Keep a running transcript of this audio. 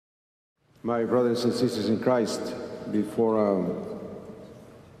My brothers and sisters in Christ, before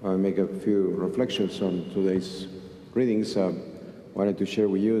I make a few reflections on today's readings, I wanted to share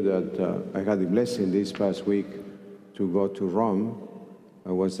with you that I had the blessing this past week to go to Rome.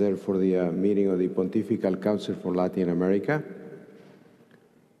 I was there for the meeting of the Pontifical Council for Latin America.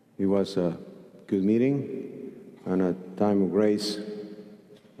 It was a good meeting and a time of grace,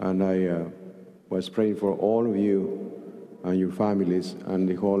 and I was praying for all of you and your families and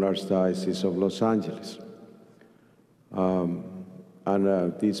the whole Archdiocese of Los Angeles.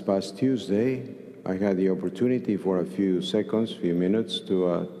 This past Tuesday, I had the opportunity for a few minutes,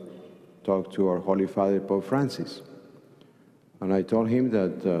 to talk to our Holy Father, Pope Francis. And I told him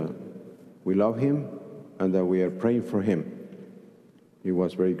that we love him and that we are praying for him. He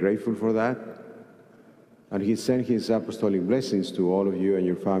was very grateful for that. And he sent his apostolic blessings to all of you and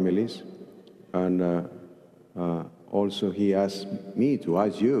your families. And also he asked me to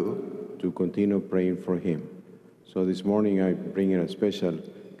ask you to continue praying for him. So this morning I bring in a special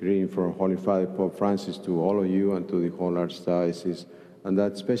greeting from Holy Father Pope Francis to all of you and to the whole Archdiocese, and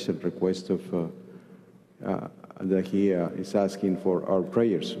that special request of that he is asking for our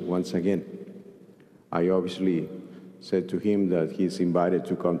prayers once again. I obviously said to him that he's invited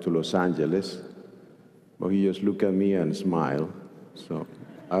to come to Los Angeles, but he just looked at me and smiled. So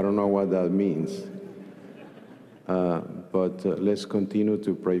I don't know what that means. But let's continue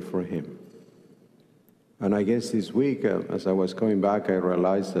to pray for him. And I guess this week, as I was coming back, I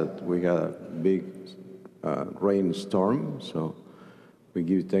realized that we had a big rainstorm. So we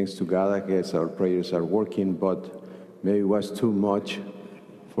give thanks to God. I guess our prayers are working, but maybe it was too much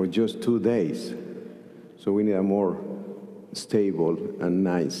for just 2 days. So we need a more stable and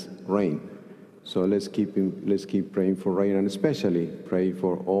nice rain. So let's keep praying for rain, and especially pray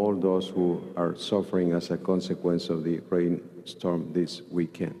for all those who are suffering as a consequence of the rainstorm this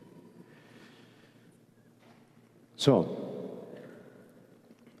weekend. So,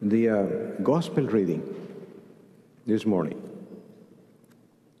 the gospel reading this morning,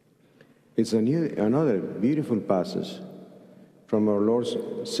 it's another beautiful passage from our Lord's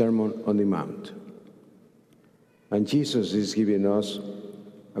Sermon on the Mount. And Jesus is giving us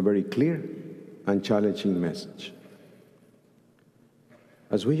a very clear and challenging message.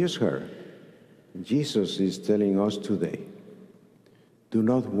 As we just heard, Jesus is telling us today, do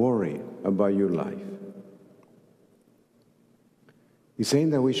not worry about your life. He's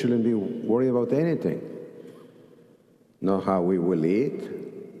saying that we shouldn't be worried about anything, not how we will eat,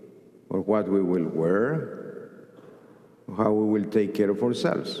 or what we will wear, or how we will take care of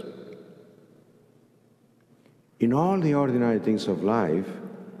ourselves. In all the ordinary things of life,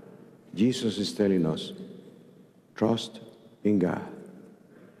 Jesus is telling us, trust in God.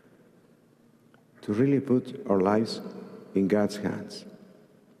 To really put our lives in God's hands.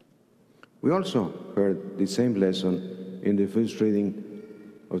 We also heard the same lesson in the first reading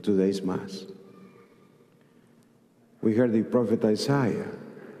of today's Mass. We heard the prophet Isaiah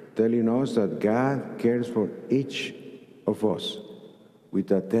telling us that God cares for each of us with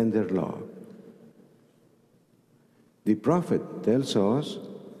a tender love. The prophet tells us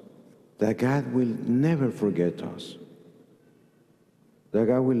that God will never forget us, that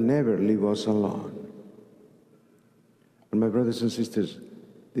God will never leave us alone. And my brothers and sisters,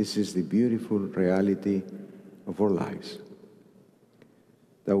 this is the beautiful reality of our lives,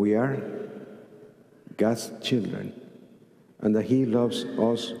 that we are God's children, and that He loves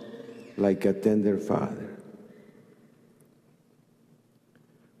us like a tender Father.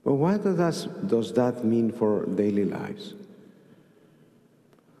 But what does that mean for daily lives?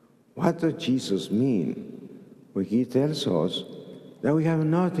 What does Jesus mean when He tells us that we have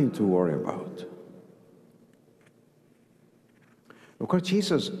nothing to worry about? Of course,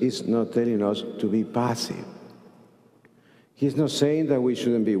 Jesus is not telling us to be passive. He's not saying that we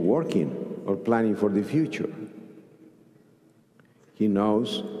shouldn't be working or planning for the future. He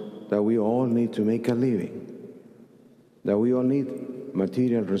knows that we all need to make a living, that we all need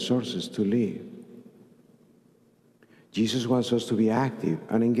material resources to live. Jesus wants us to be active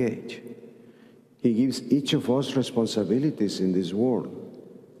and engaged. He gives each of us responsibilities in this world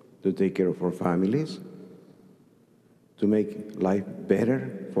to take care of our families, to make life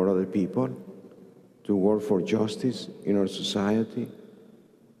better for other people, to work for justice in our society.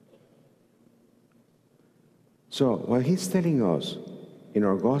 So what He's telling us in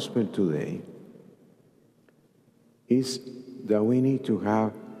our gospel today is that we need to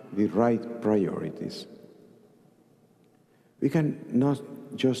have the right priorities. We can not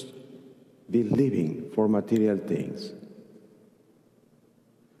just be living for material things.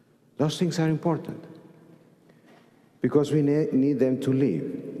 Those things are important because we need them to live.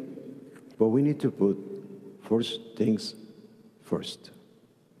 but we need to put first things first.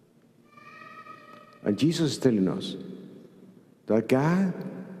 And Jesus is telling us that God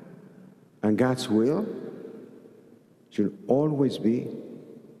and God's will should always be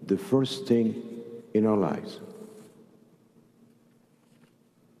the first thing in our lives.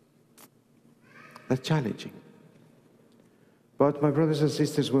 That's challenging. But my brothers and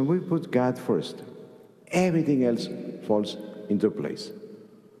sisters, when we put God first, everything else falls into place.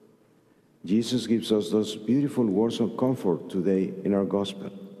 Jesus gives us those beautiful words of comfort today in our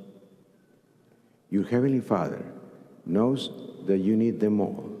gospel. Your heavenly Father knows that you need them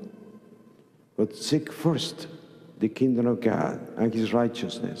all. But seek first the kingdom of God and his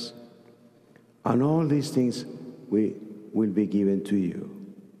righteousness, and all these things will be given to you.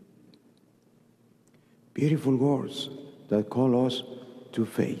 Beautiful words that call us to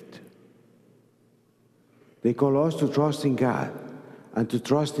faith. They call us to trust in God and to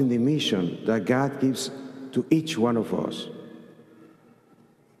trust in the mission that God gives to each one of us.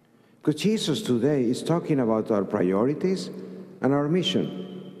 Because Jesus today is talking about our priorities and our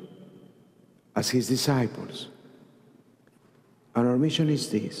mission as his disciples. And our mission is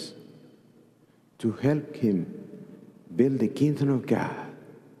this: to help him build the kingdom of God,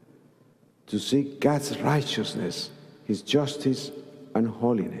 to seek God's righteousness, his justice and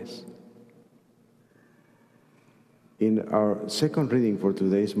holiness. In our second reading for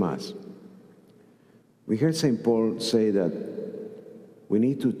today's Mass, we heard St. Paul say that we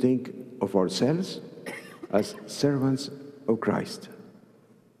need to think of ourselves as servants of Christ.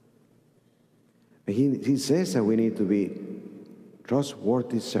 And he says that we need to be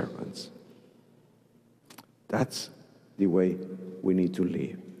trustworthy servants. That's the way we need to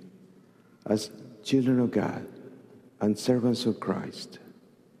live, as children of God and servants of Christ.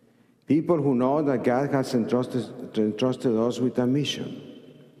 People who know that God has entrusted us with a mission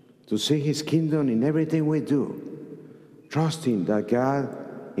to see his kingdom in everything we do, trusting that God,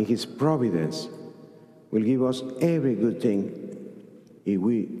 in his providence, will give us every good thing if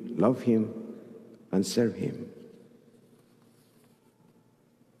we love him and serve him.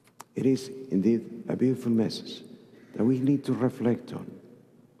 It is indeed a beautiful message that we need to reflect on.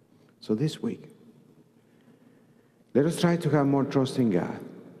 So this week, let us try to have more trust in God,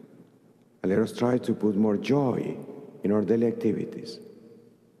 and let us try to put more joy in our daily activities,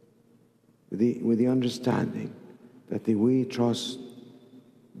 with the understanding that if we trust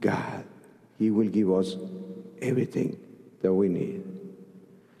God, he will give us everything that we need.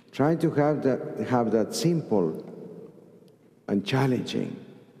 Trying to have that simple and challenging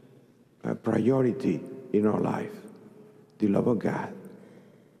priority in our life, the love of God.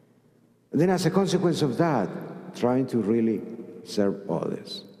 And then as a consequence of that, trying to really serve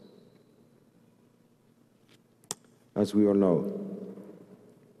others. As we all know,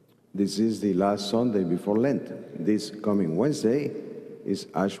 this is the last Sunday before Lent. This coming Wednesday is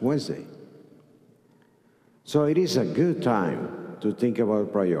Ash Wednesday. So it is a good time to think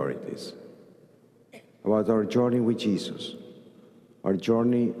about priorities, about our journey with Jesus, our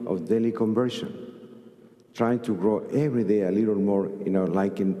journey of daily conversion, trying to grow every day a little more in our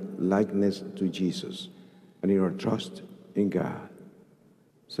likeness to Jesus and in our trust in God.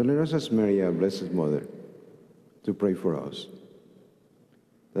 So let us ask Mary, our Blessed Mother, to pray for us,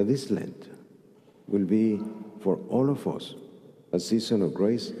 that this Lent will be for all of us a season of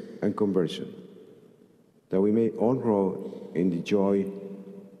grace and conversion, that we may all grow in the joy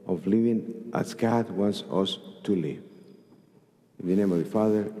of living as God wants us to live. In the name of the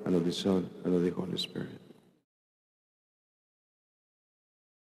Father, and of the Son, and of the Holy Spirit.